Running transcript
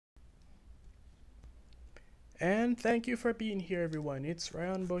And thank you for being here, everyone. It's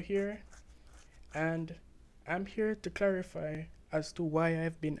RYONBO here, and I'm here to clarify as to why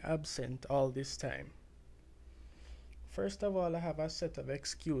I've been absent all this time. First of all, I have a set of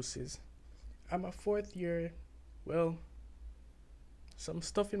excuses. I'm a fourth year, well, some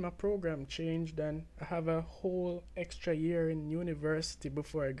stuff in my program changed, and I have a whole extra year in university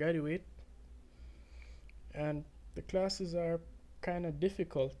before I graduate, and the classes are kind of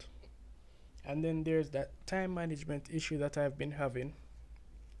difficult. And then there's that time management issue that I've been having.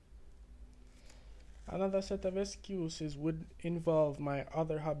 Another set of excuses would involve my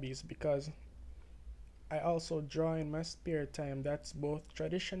other hobbies because I also draw in my spare time. That's both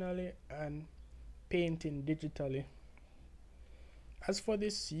traditionally and painting digitally. As for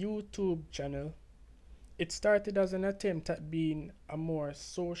this YouTube channel, it started as an attempt at being a more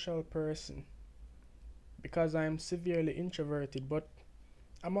social person because I'm severely introverted, but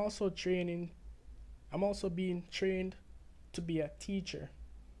I'm also being trained to be a teacher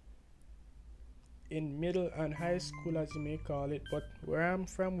in middle and high school, as you may call it, but where I'm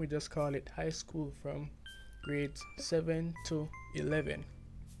from we just call it high school, from grades 7 to 11.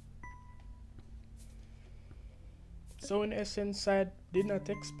 So in essence, I did not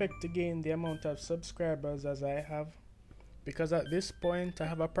expect to gain the amount of subscribers as I have, because at this point I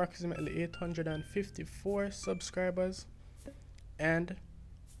have approximately 854 subscribers, and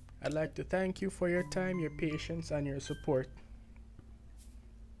I'd like to thank you for your time, your patience, and your support.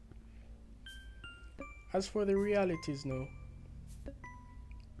 As for the realities now,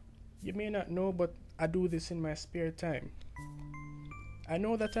 you may not know, but I do this in my spare time. I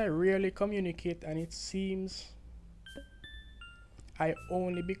know that I rarely communicate, and it seems I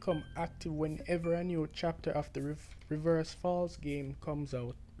only become active whenever a new chapter of the Reverse Falls game comes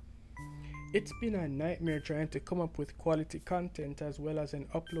out. It's been a nightmare trying to come up with quality content as well as an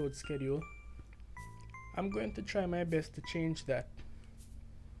upload schedule. I'm going to try my best to change that.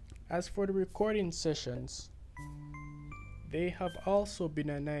 As for the recording sessions, they have also been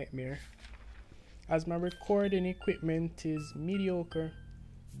a nightmare, as my recording equipment is mediocre,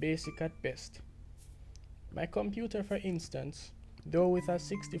 basic at best. My computer, for instance, though with a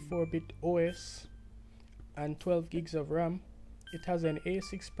 64-bit OS and 12 gigs of RAM, it has an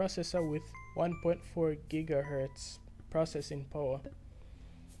A6 processor with 1.4 gigahertz processing power.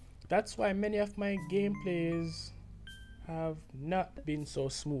 That's why many of my gameplays have not been so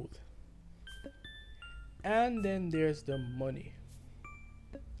smooth. And then there's the money.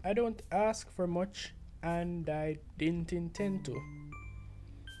 I don't ask for much, and I didn't intend to.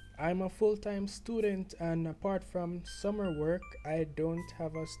 I'm a full-time student, and apart from summer work, I don't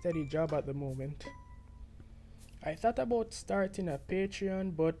have a steady job at the moment. I thought about starting a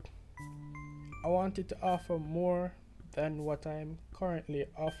Patreon, but I wanted to offer more than what I'm currently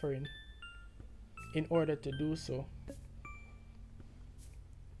offering in order to do so.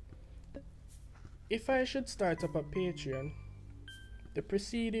 If I should start up a Patreon, the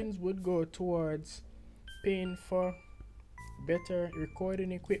proceedings would go towards paying for better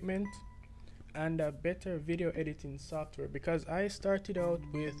recording equipment and a better video editing software, because I started out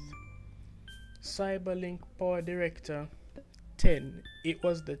with Cyberlink Power Director 10. It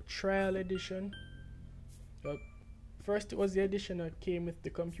was the trial edition. First it was the edition that came with the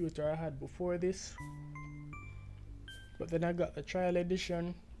computer I had before this, but then I got the trial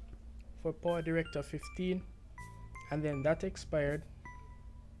edition for Power Director 15, and then that expired.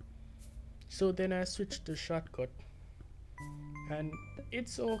 So then I switched to Shotcut, and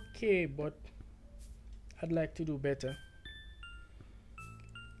it's okay, but I'd like to do better.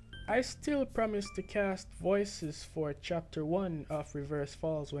 I still promise to cast voices for Chapter 1 of Reverse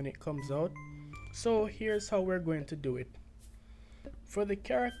Falls when it comes out, so here's how we're going to do it. For the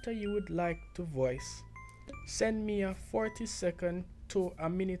character you would like to voice, send me a 40-second to a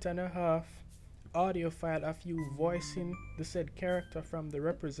minute and a half audio file of you voicing the said character from the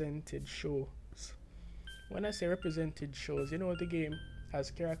represented shows. When I say represented shows, you know the game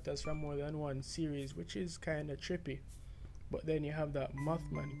has characters from more than one series, which is kinda trippy. But then you have that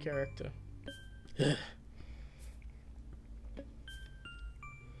Mothman character.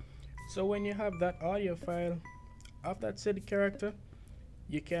 So when you have that audio file of that said character,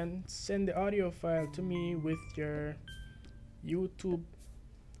 you can send the audio file to me with your YouTube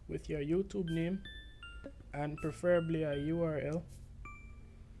name and preferably a URL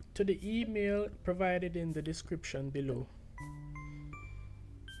to the email provided in the description below.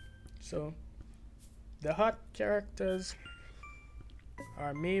 So the hot characters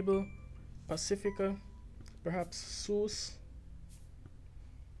are Mabel, Pacifica, perhaps Seuss,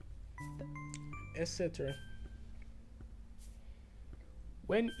 etc.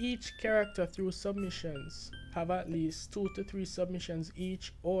 When each character through submissions have at least 2 to 3 submissions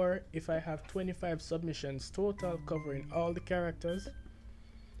each, or if I have 25 submissions total covering all the characters,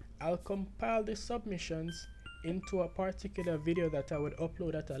 I'll compile the submissions into a particular video that I would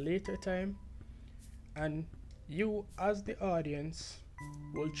upload at a later time, and you as the audience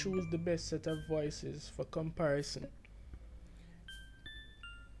will choose the best set of voices for comparison.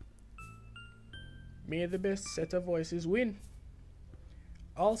 May the best set of voices win.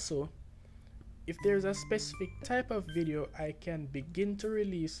 Also, if there's a specific type of video I can begin to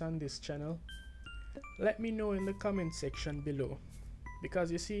release on this channel, let me know in the comment section below,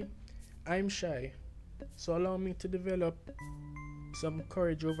 because you see, I'm shy, so allow me to develop some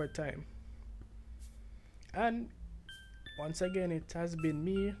courage over time. And once again, it has been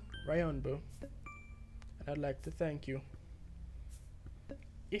me, RYONBO, and I'd like to thank you.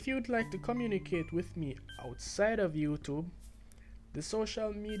 If you would like to communicate with me outside of YouTube, the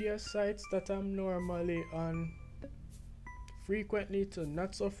social media sites that I'm normally on frequently to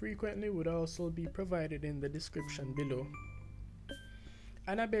not so frequently would also be provided in the description below.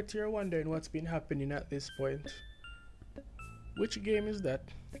 And I bet you're wondering what's been happening at this point. Which game is that?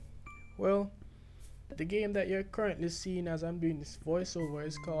 Well, the game that you're currently seeing as I'm doing this voiceover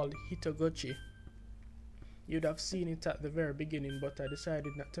is called Hitogotchi. You'd have seen it at the very beginning, but I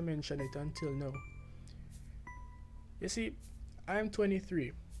decided not to mention it until now. You see, I'm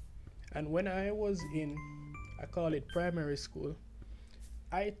 23, and when I was in, I call it primary school,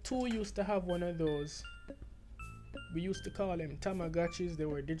 I too used to have one of those. We used to call them Tamagotchis. They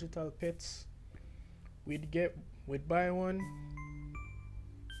were digital pets. We'd buy one.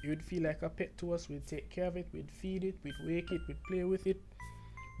 It would feel like a pet to us. We'd take care of it, we'd feed it, we'd wake it, we'd play with it.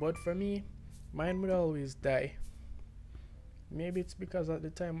 But for me, mine would always die. Maybe it's because at the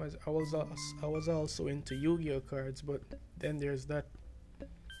time I was also into Yu-Gi-Oh cards, but then there's that.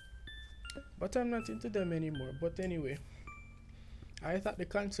 But I'm not into them anymore. But anyway, I thought the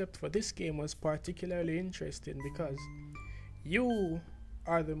concept for this game was particularly interesting because you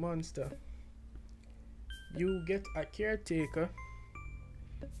are the monster. You get a caretaker.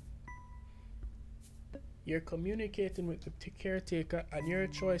 You're communicating with the caretaker, and your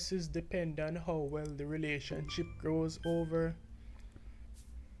choices depend on how well the relationship grows over,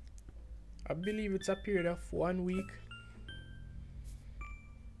 I believe it's a period of 1 week.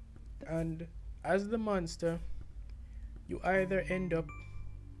 And as the monster, you either end up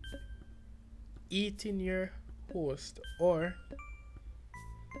eating your host, or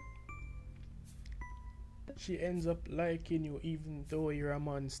she ends up liking you even though you're a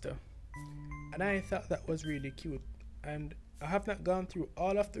monster. And I thought that was really cute. And I have not gone through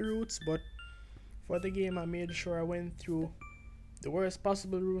all of the routes, but for the game I made sure I went through the worst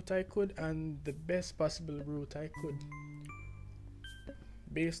possible route I could and the best possible route I could,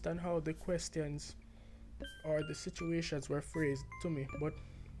 based on how the questions or the situations were phrased to me. But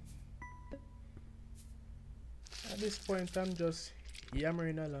at this point I'm just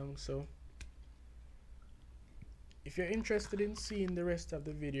yammering along, so if you're interested in seeing the rest of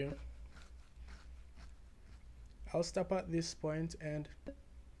the video, I'll stop at this point, and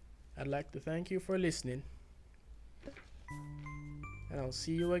I'd like to thank you for listening, and I'll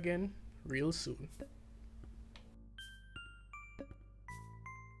see you again real soon.